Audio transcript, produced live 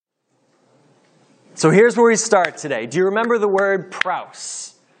So here's where we start today. Do you remember the word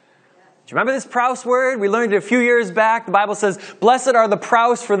prouse? Do you remember this prouse word? We learned it a few years back. The Bible says, blessed are the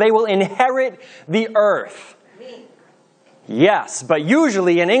prouse, for they will inherit the earth. Meek. Yes, but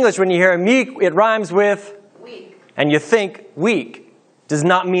usually in English when you hear meek, it rhymes with Weak. and you think weak. Does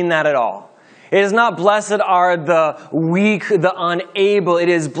not mean that at all. It is not blessed are the weak, the unable. It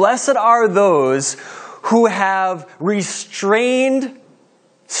is blessed are those who have restrained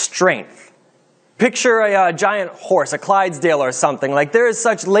strength. Picture a giant horse, a Clydesdale or something. Like there is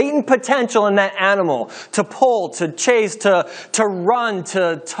such latent potential in that animal to pull, to chase, to run,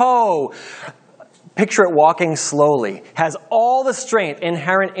 to tow. Picture it walking slowly. Has all the strength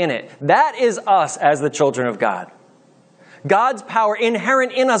inherent in it. That is us as the children of God. God's power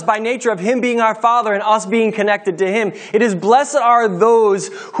inherent in us by nature of Him being our Father and us being connected to Him. It is blessed are those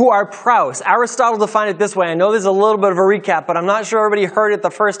who are prouse. Aristotle defined it this way. I know this is a little bit of a recap, but I'm not sure everybody heard it the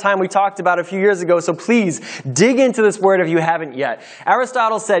first time we talked about it a few years ago, so please dig into this word if you haven't yet.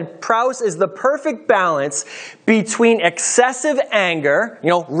 Aristotle said prouse is the perfect balance between excessive anger,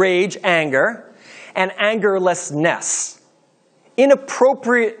 rage, anger, and angerlessness.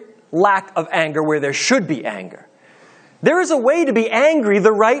 Inappropriate lack of anger where there should be anger. There is a way to be angry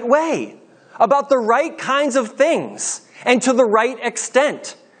the right way, about the right kinds of things, and to the right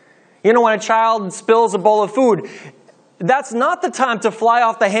extent. When a child spills a bowl of food, that's not the time to fly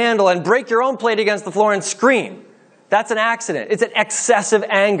off the handle and break your own plate against the floor and scream. That's an accident. It's an excessive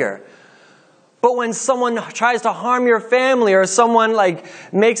anger. But when someone tries to harm your family or someone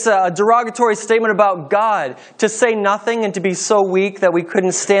makes a derogatory statement about God, to say nothing and to be so weak that we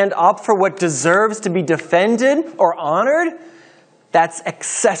couldn't stand up for what deserves to be defended or honored, that's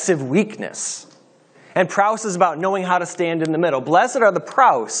excessive weakness. And prouse is about knowing how to stand in the middle. Blessed are the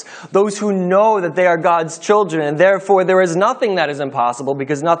prouse, those who know that they are God's children, and therefore there is nothing that is impossible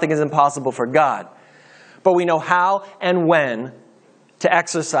because nothing is impossible for God. But we know how and when to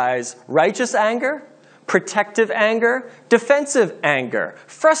exercise righteous anger, protective anger, defensive anger,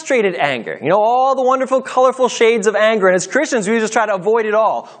 frustrated anger. All the wonderful, colorful shades of anger. And as Christians, we just try to avoid it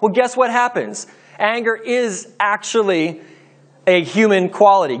all. Well, guess what happens? Anger is actually a human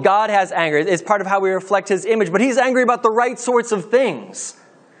quality. God has anger. It's part of how we reflect His image. But He's angry about the right sorts of things.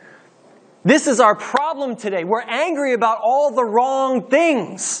 This is our problem today. We're angry about all the wrong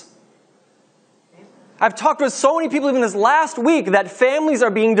things. I've talked with so many people even this last week that families are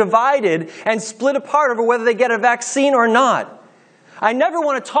being divided and split apart over whether they get a vaccine or not. I never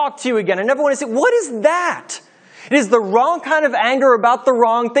want to talk to you again. I never want to say, what is that? It is the wrong kind of anger about the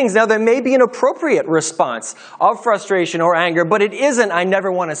wrong things. Now, there may be an appropriate response of frustration or anger, but it isn't, I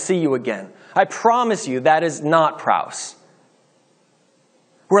never want to see you again. I promise you that is not prouse.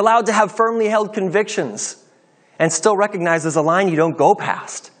 We're allowed to have firmly held convictions and still recognize there's a line you don't go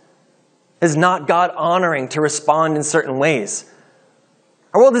past. Is not God honoring to respond in certain ways.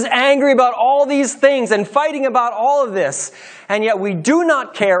 Our world is angry about all these things and fighting about all of this, and yet we do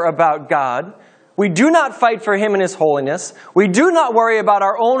not care about God. We do not fight for Him and His holiness. We do not worry about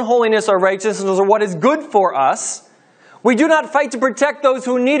our own holiness or righteousness or what is good for us. We do not fight to protect those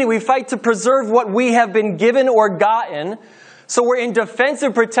who need it. We fight to preserve what we have been given or gotten. So we're in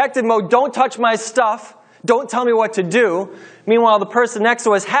defensive, protective mode. Don't touch my stuff. Don't tell me what to do. Meanwhile, the person next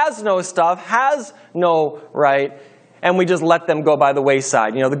to us has no stuff, has no right, and we just let them go by the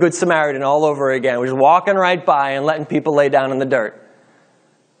wayside. The Good Samaritan all over again. We're just walking right by and letting people lay down in the dirt.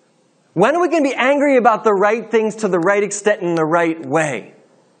 When are we going to be angry about the right things to the right extent in the right way?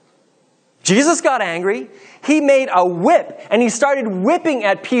 Jesus got angry. He made a whip, and He started whipping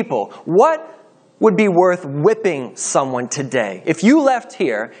at people. What would be worth whipping someone today? If you left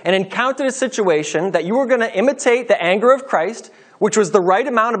here and encountered a situation that you were going to imitate the anger of Christ, which was the right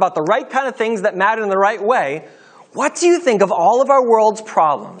amount about the right kind of things that mattered in the right way, what do you think of all of our world's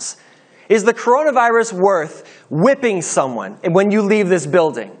problems? Is the coronavirus worth whipping someone when you leave this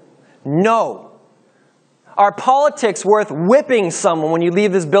building? No. Are politics worth whipping someone when you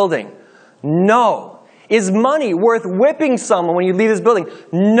leave this building? No. Is money worth whipping someone when you leave this building?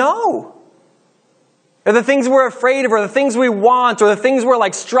 No. Are the things we're afraid of, or the things we want, or the things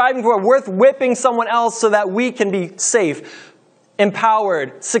we're striving for worth whipping someone else so that we can be safe,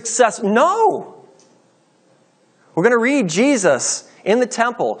 empowered, successful? No. We're going to read Jesus in the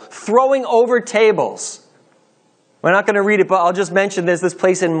temple throwing over tables. We're not going to read it, but I'll just mention there's this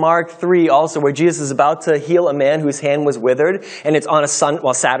place in Mark 3 also where Jesus is about to heal a man whose hand was withered, and it's on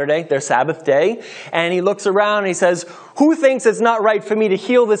Saturday, their Sabbath day, and he looks around and he says, who thinks it's not right for me to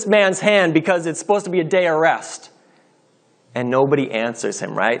heal this man's hand because it's supposed to be a day of rest? And nobody answers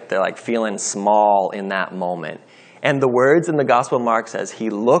him, right? They're feeling small in that moment. And the words in the Gospel of Mark says, he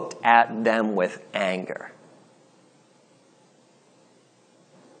looked at them with anger.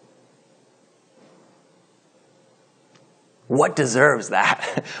 What deserves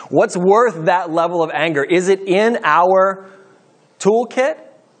that? What's worth that level of anger? Is it in our toolkit?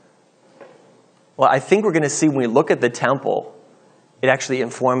 Well, I think we're going to see when we look at the temple, it actually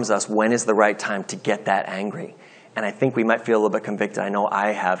informs us when is the right time to get that angry. And I think we might feel a little bit convicted. I know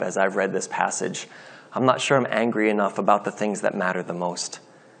I have as I've read this passage. I'm not sure I'm angry enough about the things that matter the most.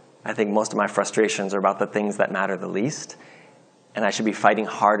 I think most of my frustrations are about the things that matter the least. And I should be fighting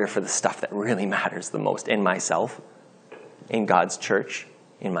harder for the stuff that really matters the most in myself, in God's church,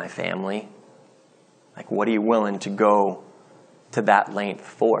 in my family. Like, what are you willing to go to that length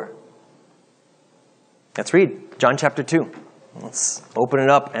for? Let's read John chapter 2. Let's open it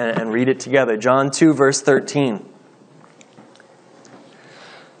up and read it together. John 2, verse 13.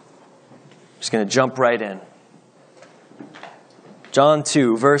 Just going to jump right in. John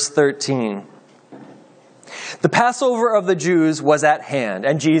 2, verse 13. The Passover of the Jews was at hand,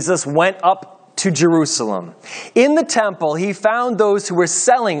 and Jesus went up to Jerusalem. In the temple, he found those who were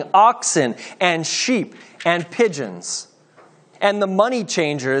selling oxen and sheep and pigeons, and the money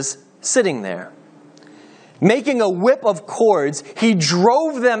changers sitting there. Making a whip of cords, he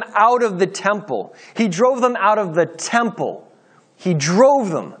drove them out of the temple. He drove them out of the temple. He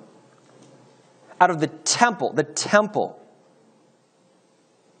drove them out of the temple. The temple.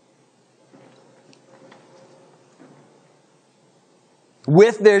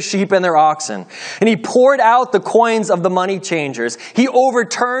 With their sheep and their oxen. And he poured out the coins of the money changers. He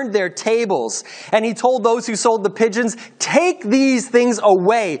overturned their tables. And he told those who sold the pigeons, "Take these things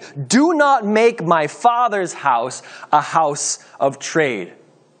away. Do not make my Father's house a house of trade."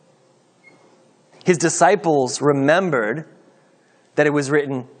 His disciples remembered that it was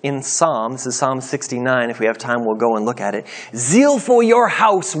written in Psalm. This is Psalm 69. If we have time, we'll go and look at it. "Zeal for your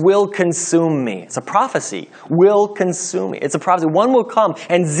house will consume me." It's a prophecy. Will consume me. It's a prophecy. One will come,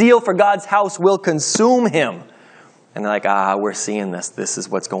 and zeal for God's house will consume him. And they're like, we're seeing this. This is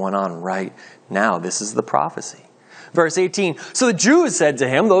what's going on right now. This is the prophecy. Verse 18. So the Jews said to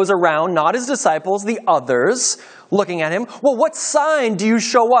him, those around, not his disciples, the others, looking at him, "Well, what sign do you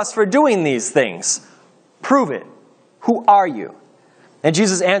show us for doing these things? Prove it. Who are you?" And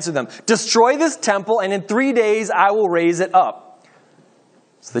Jesus answered them, "Destroy this temple, and in 3 days I will raise it up."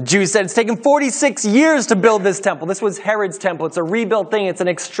 So the Jews said, "It's taken 46 years to build this temple." This was Herod's temple. It's a rebuilt thing. It's an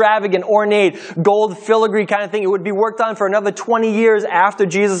extravagant, ornate, gold filigree kind of thing. It would be worked on for another 20 years after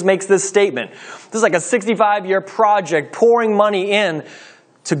Jesus makes this statement. This is like a 65-year project, pouring money in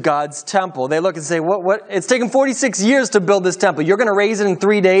to God's temple. They look and say, what? It's taken 46 years to build this temple. You're going to raise it in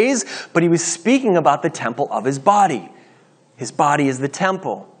 3 days? But he was speaking about the temple of his body. His body is the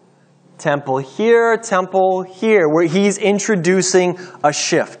temple. Temple here, where he's introducing a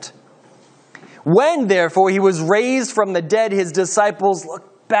shift. When, therefore, he was raised from the dead, his disciples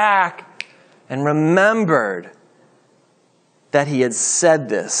looked back and remembered that he had said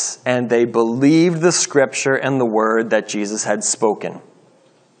this, and they believed the scripture and the word that Jesus had spoken.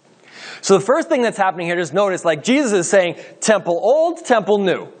 So the first thing that's happening here, just notice, like Jesus is saying, temple old, temple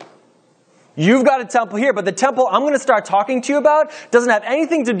new. You've got a temple here, but the temple I'm going to start talking to you about doesn't have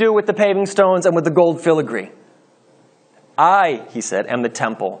anything to do with the paving stones and with the gold filigree. I, he said, am the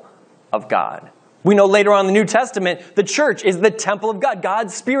temple of God. We know later on in the New Testament, the church is the temple of God.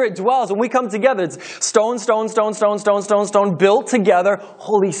 God's Spirit dwells. When we come together, it's stone, built together,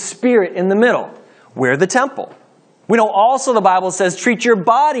 Holy Spirit in the middle. We're the temple. We know also the Bible says, treat your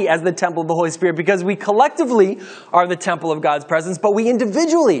body as the temple of the Holy Spirit, because we collectively are the temple of God's presence, but we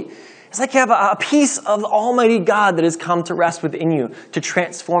individually. It's like you have a piece of Almighty God that has come to rest within you, to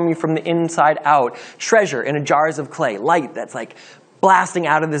transform you from the inside out. Treasure in jars of clay. Light that's like blasting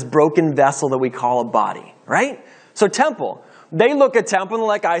out of this broken vessel that we call a body, right? So temple. They look at temple and they're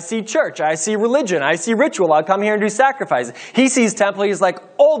like, I see church, I see religion, I see ritual, I'll come here and do sacrifices. He sees temple, he's like,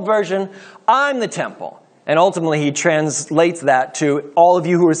 old version, I'm the temple. And ultimately he translates that to all of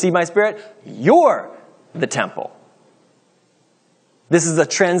you who receive my Spirit, you're the temple. This is a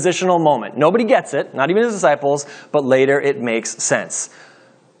transitional moment. Nobody gets it, not even his disciples, but later it makes sense.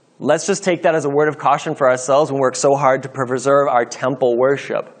 Let's just take that as a word of caution for ourselves when we work so hard to preserve our temple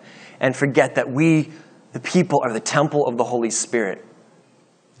worship and forget that we, the people, are the temple of the Holy Spirit.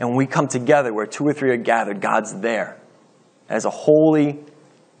 And when we come together where 2 or 3 are gathered, God's there as a holy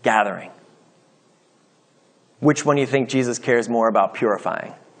gathering. Which one do you think Jesus cares more about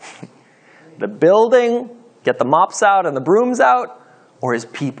purifying? The building, get the mops out and the brooms out, or his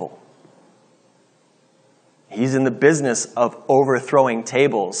people? He's in the business of overthrowing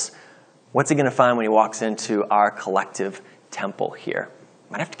tables, what's he going to find when he walks into our collective temple here?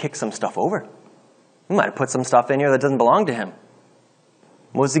 Might have to kick some stuff over. He might have put some stuff in here that doesn't belong to him.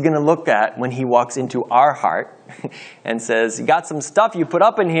 What's he going to look at when he walks into our heart and says, you got some stuff you put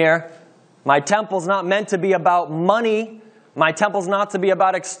up in here. My temple's not meant to be about money. My temple's not to be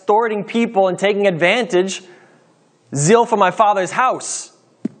about extorting people and taking advantage. Zeal for my Father's house.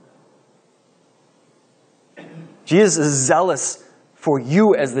 Jesus is zealous for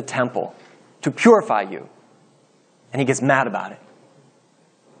you as the temple, to purify you. And he gets mad about it.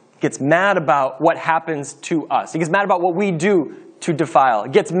 He gets mad about what happens to us. He gets mad about what we do to defile. He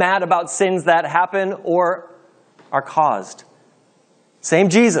gets mad about sins that happen or are caused. Same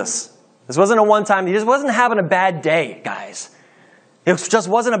Jesus. This wasn't a one-time. He just wasn't having a bad day, guys. It just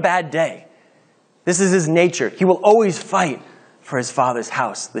wasn't a bad day. This is his nature. He will always fight for his Father's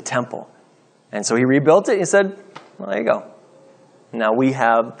house, the temple. And so he rebuilt it. And he said, well, there you go. Now we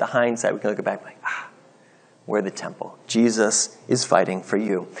have the hindsight. We can look back like, we're the temple. Jesus is fighting for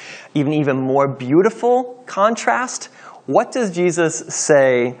you. Even more beautiful contrast, what does Jesus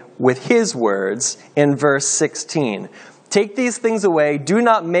say with his words in verse 16? Take these things away. Do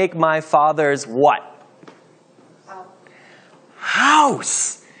not make my Father's what?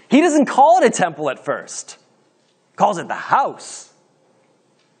 House. He doesn't call it a temple at first. He calls it the house.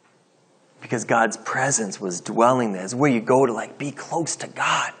 Because God's presence was dwelling there. It's where you go to be close to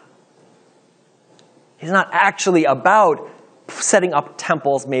God. He's not actually about setting up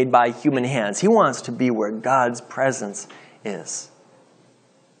temples made by human hands. He wants to be where God's presence is.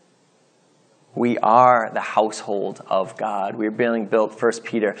 We are the household of God. We're being built, 1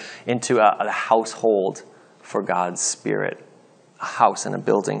 Peter, into a household for God's Spirit. A house and a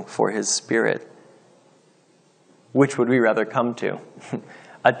building for his Spirit. Which would we rather come to?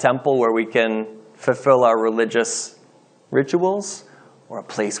 A temple where we can fulfill our religious rituals, or a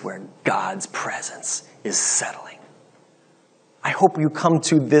place where God's presence is settling? I hope you come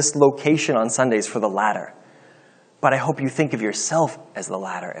to this location on Sundays for the latter. But I hope you think of yourself as the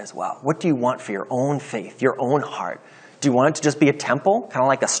latter as well. What do you want for your own faith, your own heart? Do you want it to just be a temple, kind of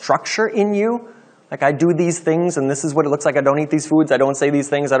like a structure in you? Like, I do these things, and this is what it looks like. I don't eat these foods. I don't say these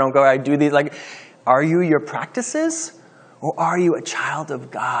things. I don't go. I do these. Are you your practices? Or are you a child of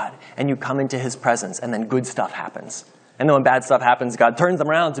God, and you come into his presence, and then good stuff happens? And then when bad stuff happens, God turns them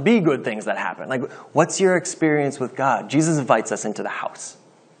around to be good things that happen. What's your experience with God? Jesus invites us into the house.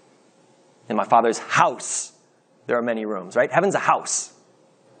 In my Father's house, there are many rooms, right? Heaven's a house.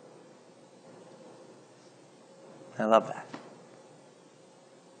 I love that.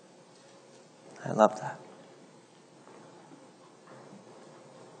 I love that.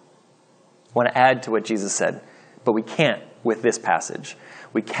 I want to add to what Jesus said, but we can't with this passage.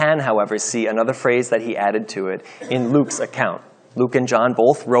 We can, however, see another phrase that he added to it in Luke's account. Luke and John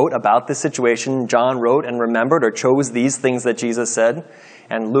both wrote about this situation. John wrote and remembered or chose these things that Jesus said,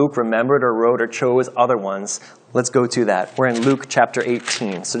 and Luke remembered or wrote or chose other ones. Let's go to that. We're in Luke chapter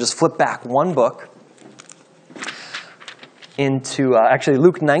 18. So just flip back one book into,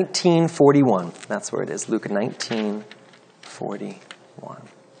 Luke 19:41. That's where it is, Luke 19:41.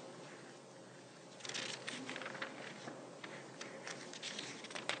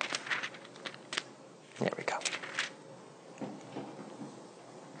 There we go.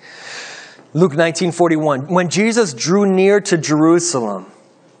 Luke 19:41. When Jesus drew near to Jerusalem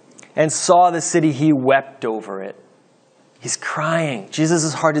and saw the city, he wept over it. He's crying.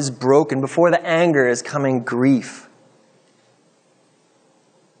 Jesus' heart is broken. Before the anger is coming grief.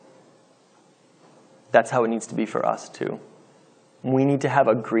 That's how it needs to be for us too. We need to have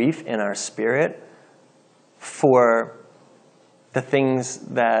a grief in our spirit for the things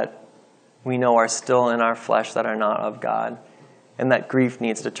that we know are still in our flesh that are not of God. And that grief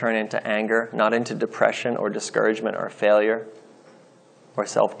needs to turn into anger, not into depression or discouragement or failure or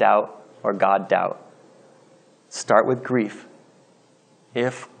self-doubt or God doubt. Start with grief.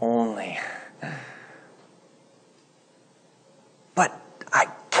 If only. But I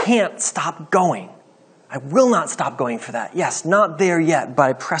can't stop going. I will not stop going for that. Yes, not there yet, but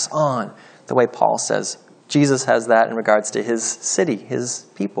I press on, the way Paul says. Jesus has that in regards to his city, his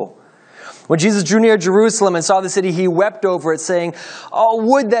people. When Jesus drew near Jerusalem and saw the city, he wept over it, saying, "Oh,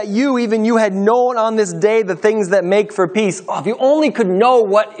 would that you, even you, had known on this day the things that make for peace." Oh, if you only could know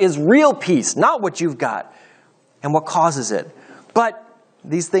what is real peace, not what you've got, and what causes it. But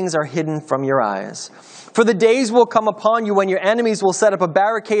these things are hidden from your eyes. For the days will come upon you when your enemies will set up a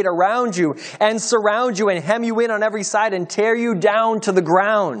barricade around you and surround you and hem you in on every side and tear you down to the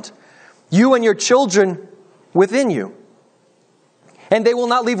ground, you and your children within you. And they will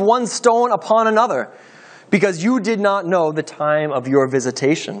not leave one stone upon another, because you did not know the time of your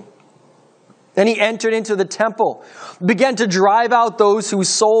visitation. Then he entered into the temple, began to drive out those who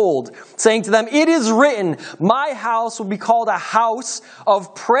sold, saying to them, "It is written, my house will be called a house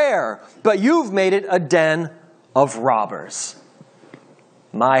of prayer, but you've made it a den of robbers."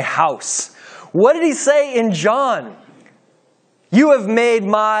 My house. What did he say in John? You have made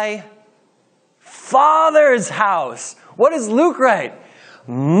my Father's house. What does Luke write?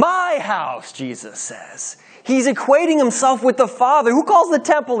 My house, Jesus says. He's equating himself with the Father. Who calls the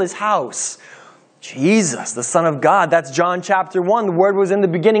temple his house? Jesus, the Son of God. That's John chapter 1. The Word was in the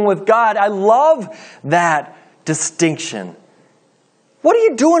beginning with God. I love that distinction. What are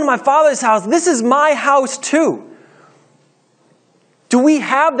you doing in my Father's house? This is my house too. Do we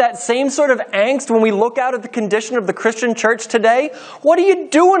have that same sort of angst when we look out at the condition of the Christian church today? What are you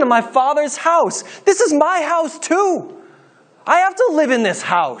doing in my Father's house? This is my house too. I have to live in this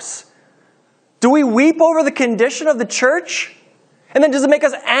house. Do we weep over the condition of the church? And then does it make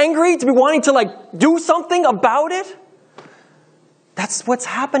us angry to be wanting to do something about it? That's what's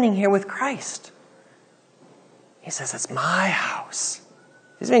happening here with Christ. He says, it's my house.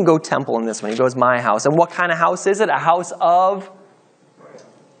 He doesn't even go temple in this one. He goes, my house. And what kind of house is it? A house of...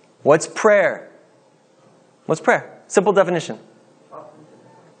 What's prayer? What's prayer? Simple definition.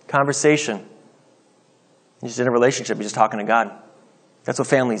 Conversation. You're just in a relationship. You're just talking to God. That's what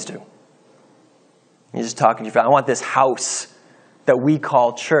families do. You're just talking to your family. I want this house that we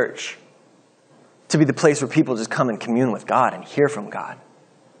call church to be the place where people just come and commune with God and hear from God.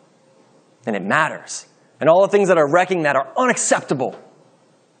 And it matters. And all the things that are wrecking that are unacceptable.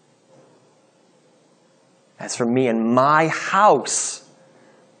 As for me and my house,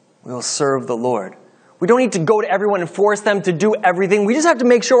 we will serve the Lord. We don't need to go to everyone and force them to do everything. We just have to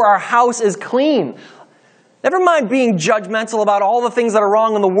make sure our house is clean. Never mind being judgmental about all the things that are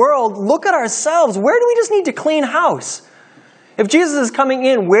wrong in the world. Look at ourselves. Where do we just need to clean house? If Jesus is coming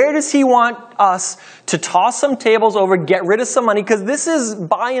in, where does he want us to toss some tables over, get rid of some money? Because this is,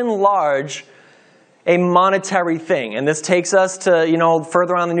 by and large, a monetary thing. And this takes us to,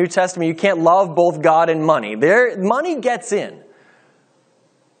 further on in the New Testament. You can't love both God and money. Money gets in.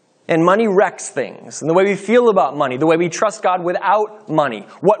 And money wrecks things. And the way we feel about money, the way we trust God without money,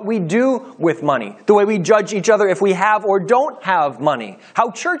 what we do with money, the way we judge each other if we have or don't have money,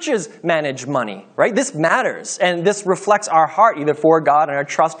 how churches manage money, right? This matters. And this reflects our heart either for God and our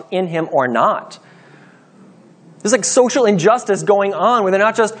trust in him or not. There's social injustice going on where they're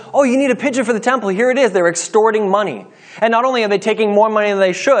not just, oh, you need a pigeon for the temple. Here it is. They're extorting money. And not only are they taking more money than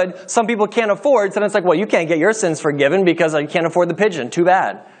they should, some people can't afford. So it's well, you can't get your sins forgiven because you can't afford the pigeon. Too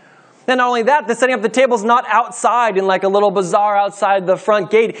bad. And not only that, they're setting up the tables not outside in a little bazaar outside the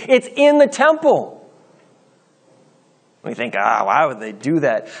front gate. It's in the temple. We think, why would they do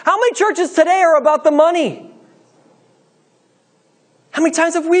that? How many churches today are about the money? How many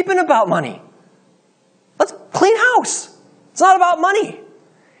times have we been about money? Let's clean house. It's not about money.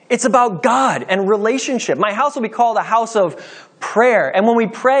 It's about God and relationship. My house will be called a house of prayer. And when we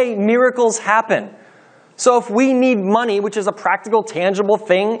pray, miracles happen. So if we need money, which is a practical, tangible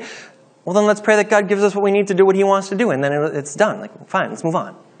thing, well, then let's pray that God gives us what we need to do what he wants to do, and then it's done. Fine, let's move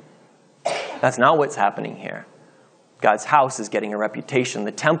on. That's not what's happening here. God's house is getting a reputation.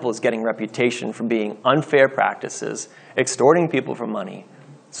 The temple is getting a reputation for being unfair practices, extorting people for money,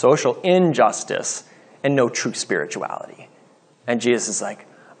 social injustice, and no true spirituality. And Jesus is like,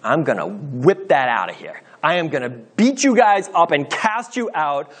 I'm going to whip that out of here. I am going to beat you guys up and cast you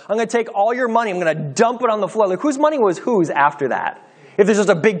out. I'm going to take all your money. I'm going to dump it on the floor. Whose money was whose after that? If there's just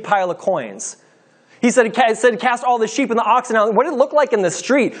a big pile of coins. He said, cast all the sheep and the oxen out. What did it look like in the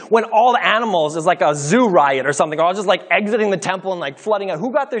street when all the animals is like a zoo riot or something? All just exiting the temple and flooding out.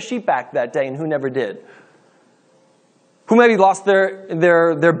 Who got their sheep back that day and who never did? Who maybe lost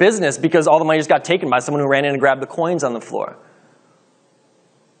their business because all the money just got taken by someone who ran in and grabbed the coins on the floor?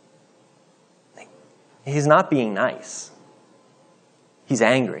 He's not being nice. He's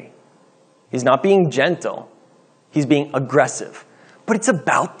angry. He's not being gentle. He's being aggressive. But it's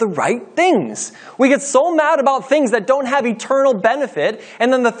about the right things. We get so mad about things that don't have eternal benefit,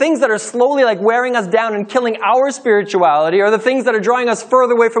 and then the things that are slowly wearing us down and killing our spirituality are the things that are drawing us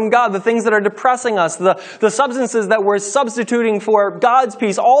further away from God, the things that are depressing us, the substances that we're substituting for God's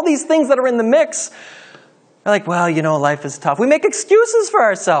peace, all these things that are in the mix. They're life is tough. We make excuses for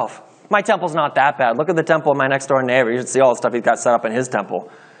ourselves. My temple's not that bad. Look at the temple of my next door neighbor. You should see all the stuff he's got set up in his temple.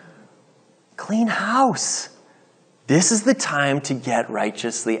 Clean house. This is the time to get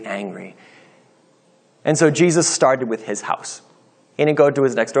righteously angry. And so Jesus started with his house. He didn't go to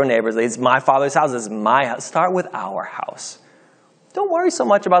his next door neighbors. It's my Father's house. This is my house. Start with our house. Don't worry so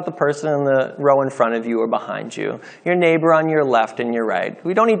much about the person in the row in front of you or behind you, your neighbor on your left and your right.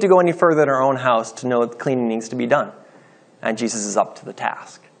 We don't need to go any further in our own house to know that cleaning needs to be done. And Jesus is up to the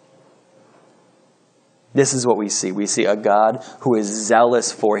task. This is what we see. We see a God who is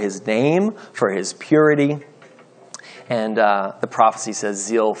zealous for his name, for his purity. And the prophecy says,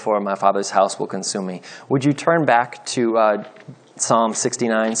 zeal for my Father's house will consume me. Would you turn back to Psalm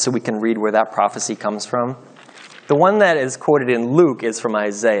 69 so we can read where that prophecy comes from? The one that is quoted in Luke is from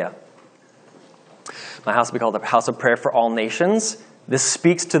Isaiah. My house will be called a house of prayer for all nations. This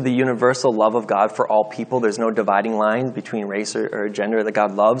speaks to the universal love of God for all people. There's no dividing lines between race or gender that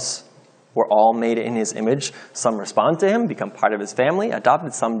God loves. We're all made in his image. Some respond to him, become part of his family,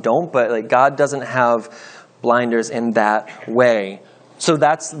 adopted, some don't. But God doesn't have blinders in that way. So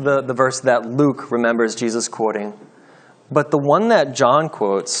that's the verse that Luke remembers Jesus quoting. But the one that John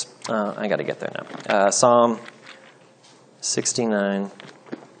quotes, I got to get there now. Psalm 69,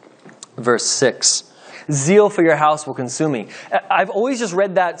 verse 6. Zeal for your house will consume me. I've always just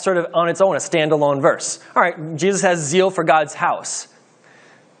read that sort of on its own, a standalone verse. All right, Jesus has zeal for God's house.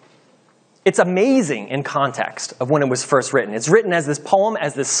 It's amazing in context of when it was first written. It's written as this poem,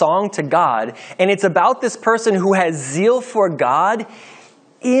 as this song to God, and it's about this person who has zeal for God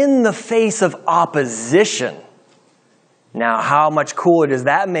in the face of opposition. Now, how much cooler does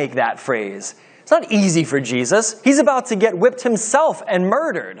that make that phrase? It's not easy for Jesus. He's about to get whipped himself and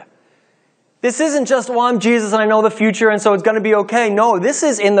murdered. This isn't just, well, I'm Jesus and I know the future and so it's going to be okay. No, this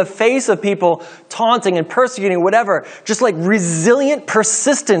is in the face of people taunting and persecuting, whatever. Just like resilient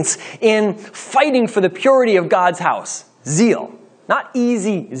persistence in fighting for the purity of God's house. Zeal. Not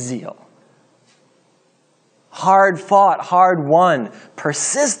easy zeal. Hard fought, hard won,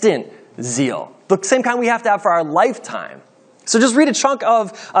 persistent zeal. The same kind we have to have for our lifetime. So just read a chunk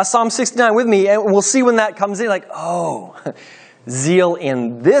of Psalm 69 with me, and we'll see when that comes in. Like, oh, zeal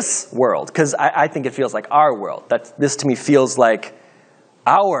in this world. Because I think it feels like our world. This to me feels like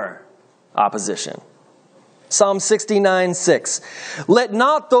our opposition. Psalm 69:6. Let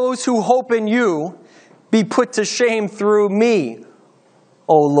not those who hope in you be put to shame through me,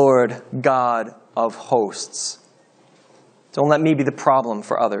 O Lord God of hosts. Don't let me be the problem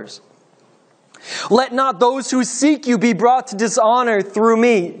for others. Let not those who seek you be brought to dishonor through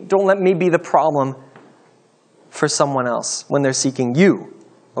me. Don't let me be the problem for someone else when they're seeking you,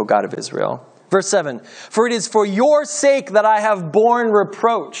 O God of Israel. Verse 7, for it is for your sake that I have borne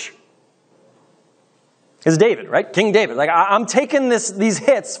reproach. It's David, right? King David. Like, I'm taking these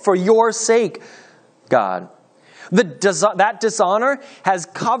hits for your sake, God. That dishonor has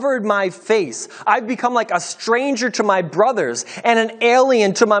covered my face. I've become like a stranger to my brothers and an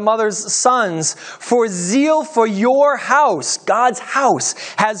alien to my mother's sons. For zeal for your house, God's house,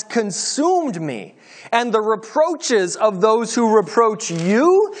 has consumed me. And the reproaches of those who reproach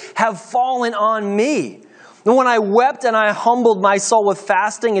you have fallen on me. And when I wept and I humbled my soul with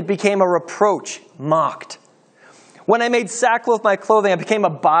fasting, it became a reproach, mocked. When I made sackcloth my clothing, it became a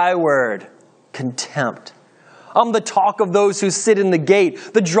byword, contempt. I'm the talk of those who sit in the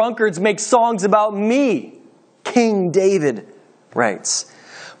gate. The drunkards make songs about me. King David writes,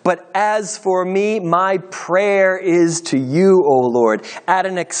 but as for me, my prayer is to you, O Lord, at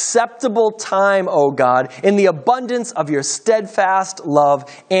an acceptable time, O God, in the abundance of your steadfast love,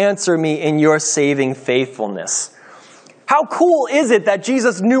 answer me in your saving faithfulness. How cool is it that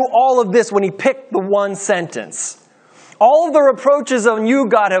Jesus knew all of this when he picked the one sentence? All of the reproaches on you,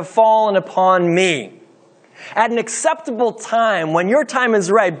 God, have fallen upon me. At an acceptable time, when your time is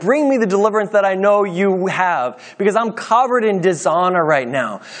right, bring me the deliverance that I know you have, because I'm covered in dishonor right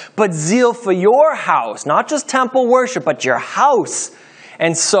now. But zeal for your house, not just temple worship, but your house.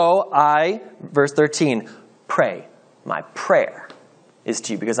 And so I, verse 13, pray. My prayer is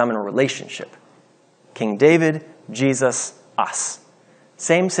to you because I'm in a relationship. King David, Jesus, us.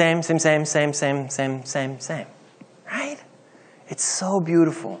 Same. Right? It's so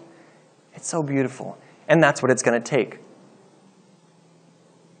beautiful. It's so beautiful. And that's what it's going to take.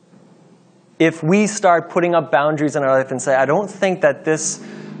 If we start putting up boundaries in our life and say, I don't think that this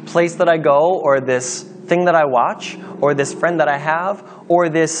place that I go, or this thing that I watch, or this friend that I have, or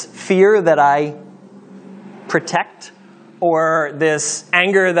this fear that I protect, or this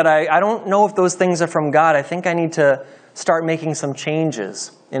anger that I don't know if those things are from God. I think I need to start making some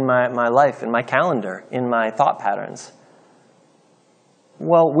changes in my life, in my calendar, in my thought patterns.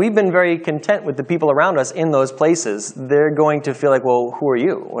 Well, we've been very content with the people around us in those places. They're going to feel like, well, who are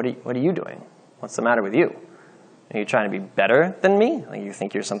you? What are you doing? What's the matter with you? Are you trying to be better than me? Like, you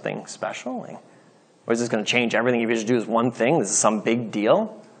think you're something special? Like, or is this going to change everything if you just do this one thing? This is some big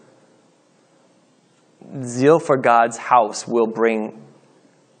deal? zeal for God's house will bring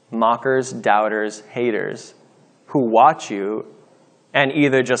mockers, doubters, haters who watch you and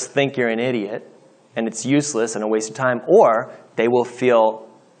either just think you're an idiot and it's useless and a waste of time, or they will feel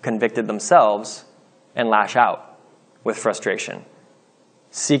convicted themselves and lash out with frustration,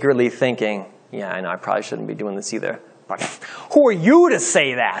 secretly thinking, yeah, I know, I probably shouldn't be doing this either. Who are you to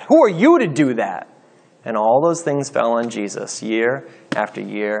say that? Who are you to do that? And all those things fell on Jesus year after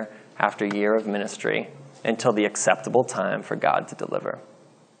year after year of ministry until the acceptable time for God to deliver.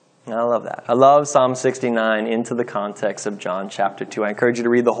 And I love that. I love Psalm 69 into the context of John chapter 2. I encourage you to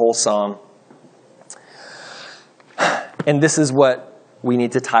read the whole psalm. And this is what we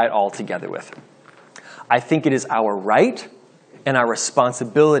need to tie it all together with. I think it is our right and our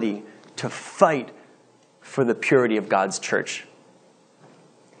responsibility to fight for the purity of God's church.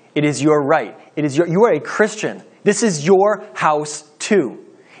 It is your right. You are a Christian. This is your house too.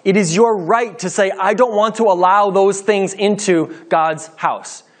 It is your right to say, I don't want to allow those things into God's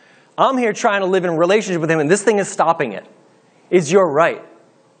house. I'm here trying to live in relationship with Him, and this thing is stopping it. It's your right.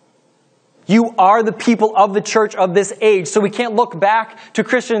 You are the people of the church of this age, so we can't look back to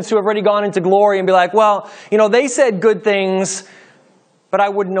Christians who have already gone into glory and be like, well, they said good things, but I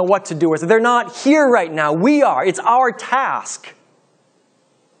wouldn't know what to do with it. They're not here right now. We are. It's our task.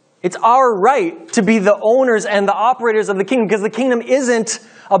 It's our right to be the owners and the operators of the kingdom, because the kingdom isn't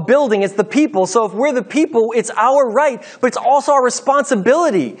a building, it's the people. So if we're the people, it's our right, but it's also our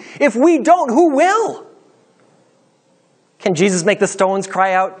responsibility. If we don't, who will? Can Jesus make the stones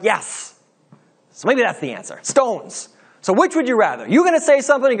cry out? Yes. So maybe that's the answer. Stones. So which would you rather? You're going to say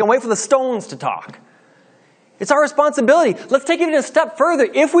something, you can wait for the stones to talk. It's our responsibility. Let's take it even a step further.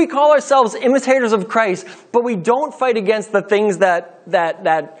 If we call ourselves imitators of Christ, but we don't fight against the things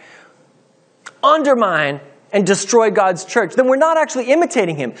that undermine and destroy God's church, then we're not actually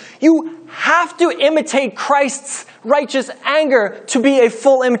imitating Him. You have to imitate Christ's righteous anger to be a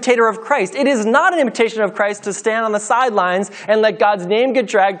full imitator of Christ. It is not an imitation of Christ to stand on the sidelines and let God's name get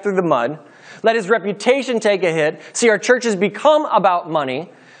dragged through the mud, let His reputation take a hit, see our churches become about money,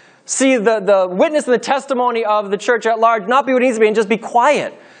 see the witness and the testimony of the church at large not be what it needs to be, and just be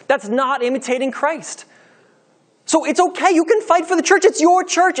quiet. That's not imitating Christ. So it's okay. You can fight for the church. It's your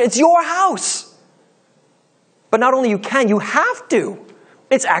church. It's your house. But not only you can, you have to.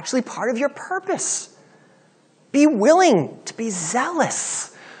 It's actually part of your purpose. Be willing to be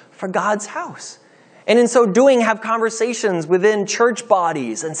zealous for God's house. And in so doing, have conversations within church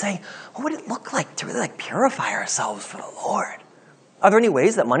bodies and say, what would it look like to really purify ourselves for the Lord? Are there any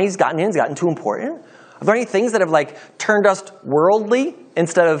ways that money's gotten too important? Are there any things that have turned us worldly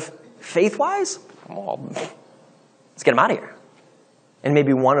instead of faith-wise? Well, let's get them out of here. And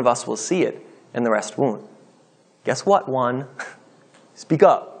maybe one of us will see it and the rest won't. Guess what, one? Speak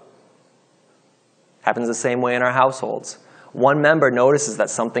up. Happens the same way in our households. One member notices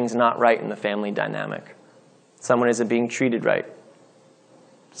that something's not right in the family dynamic. Someone isn't being treated right.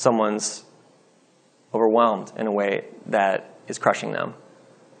 Someone's overwhelmed in a way that is crushing them.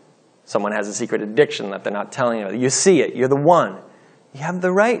 Someone has a secret addiction that they're not telling you. You see it. You're the one. You have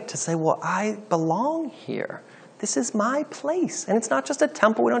the right to say, well, I belong here. This is my place. And it's not just a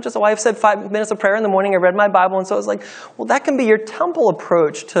temple. We don't just, I've said 5 minutes of prayer in the morning. I read my Bible. And so it's well, that can be your temple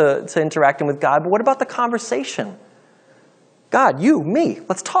approach to interacting with God. But what about the conversation? God, you, me,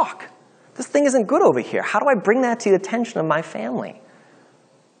 let's talk. This thing isn't good over here. How do I bring that to the attention of my family?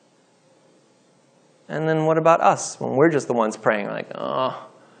 And then what about us when we're just the ones praying? We're oh,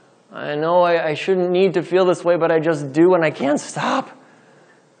 I know I shouldn't need to feel this way, but I just do and I can't stop.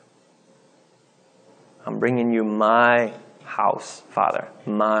 I'm bringing you my house, Father,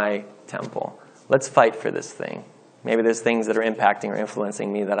 my temple. Let's fight for this thing. Maybe there's things that are impacting or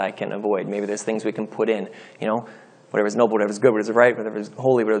influencing me that I can avoid. Maybe there's things we can put in, whatever's noble, whatever's good, whatever's right, whatever's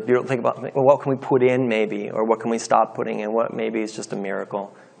holy, whatever's beautiful. Think about, what can we put in maybe, or what can we stop putting in? What maybe is just a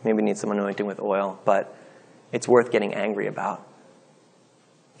miracle. Maybe we need some anointing with oil, but it's worth getting angry about.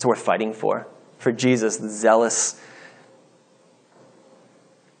 It's worth fighting for. For Jesus, the zealous,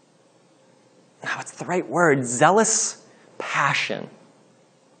 what's the right word? Zealous passion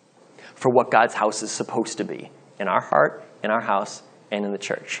for what God's house is supposed to be in our heart, in our house, and in the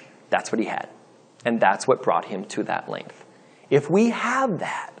church. That's what He had. And that's what brought Him to that length. If we have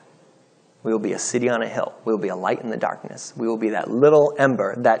that, we will be a city on a hill. We will be a light in the darkness. We will be that little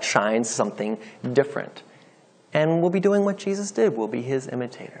ember that shines something different. And we'll be doing what Jesus did. We'll be His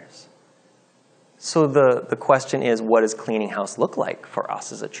imitators. So the question is, what does cleaning house look like for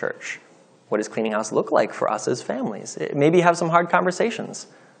us as a church? What does cleaning house look like for us as families? Maybe have some hard conversations.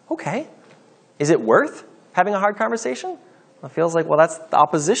 Okay. Is it worth having a hard conversation? It feels like, well, that's the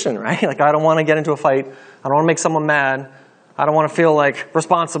opposition, right? Like, I don't want to get into a fight. I don't want to make someone mad. I don't want to feel like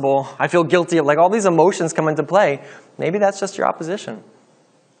responsible. I feel guilty. Like, all these emotions come into play. Maybe that's just your opposition.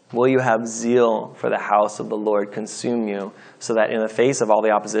 Will you have zeal for the house of the Lord consume you, so that in the face of all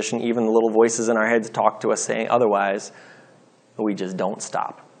the opposition, even the little voices in our heads talk to us saying otherwise, we just don't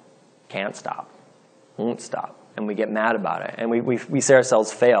stop. Can't stop. Won't stop. And we get mad about it. And we see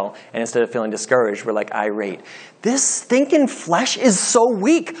ourselves fail. And instead of feeling discouraged, we're like irate. This stinking flesh is so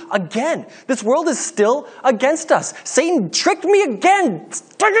weak. Again, this world is still against us. Satan tricked me again.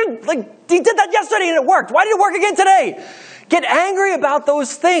 Like, he did that yesterday and it worked. Why did it work again today? Get angry about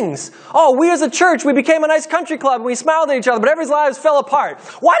those things. Oh, we as a church, we became a nice country club and we smiled at each other, but everyone's lives fell apart.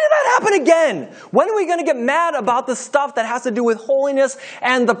 Why did that happen again? When are we going to get mad about the stuff that has to do with holiness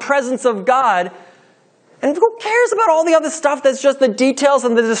and the presence of God? And who cares about all the other stuff that's just the details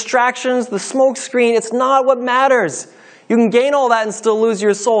and the distractions, the smoke screen? It's not what matters. You can gain all that and still lose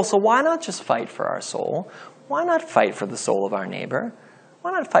your soul. So why not just fight for our soul? Why not fight for the soul of our neighbor?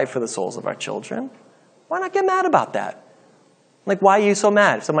 Why not fight for the souls of our children? Why not get mad about that? Like, why are you so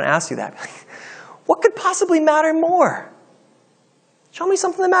mad? If someone asks you that, what could possibly matter more? Show me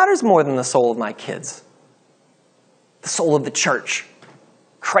something that matters more than the soul of my kids. The soul of the church.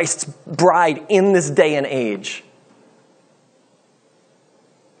 Christ's bride in this day and age.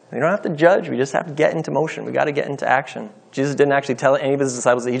 We don't have to judge. We just have to get into motion. We've got to get into action. Jesus didn't actually tell any of his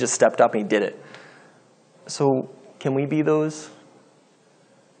disciples that. He just stepped up and he did it. So can we be those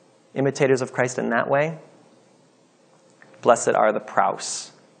imitators of Christ in that way? Blessed are the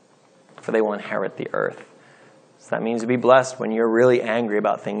prouse, for they will inherit the earth. So that means to be blessed when you're really angry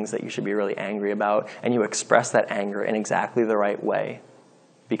about things that you should be really angry about, and you express that anger in exactly the right way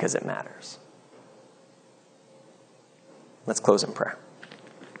because it matters. Let's close in prayer.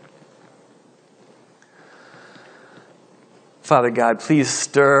 Father God, please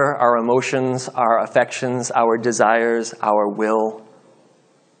stir our emotions, our affections, our desires, our will.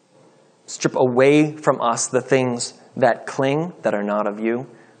 Strip away from us the things that cling, that are not of you,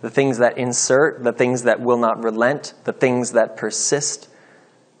 the things that insert, the things that will not relent, the things that persist.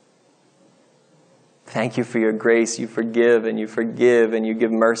 Thank you for your grace. You forgive and you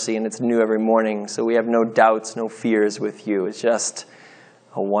give mercy, and it's new every morning. So we have no doubts, no fears with you. It's just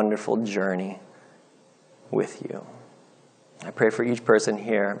a wonderful journey with you. I pray for each person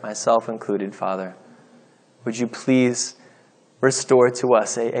here, myself included, Father. Would you please restore to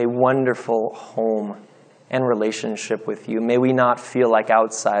us a wonderful home and relationship with you. May we not feel like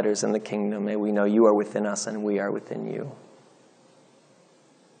outsiders in the kingdom. May we know you are within us and we are within you.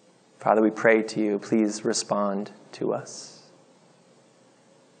 Father, we pray to you. Please respond to us.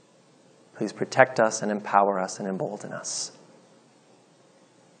 Please protect us and empower us and embolden us.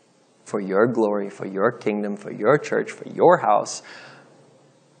 For your glory, for your kingdom, for your church, for your house,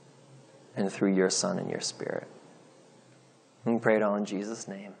 and through your Son and your Spirit. We pray it all in Jesus'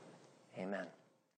 name. Amen.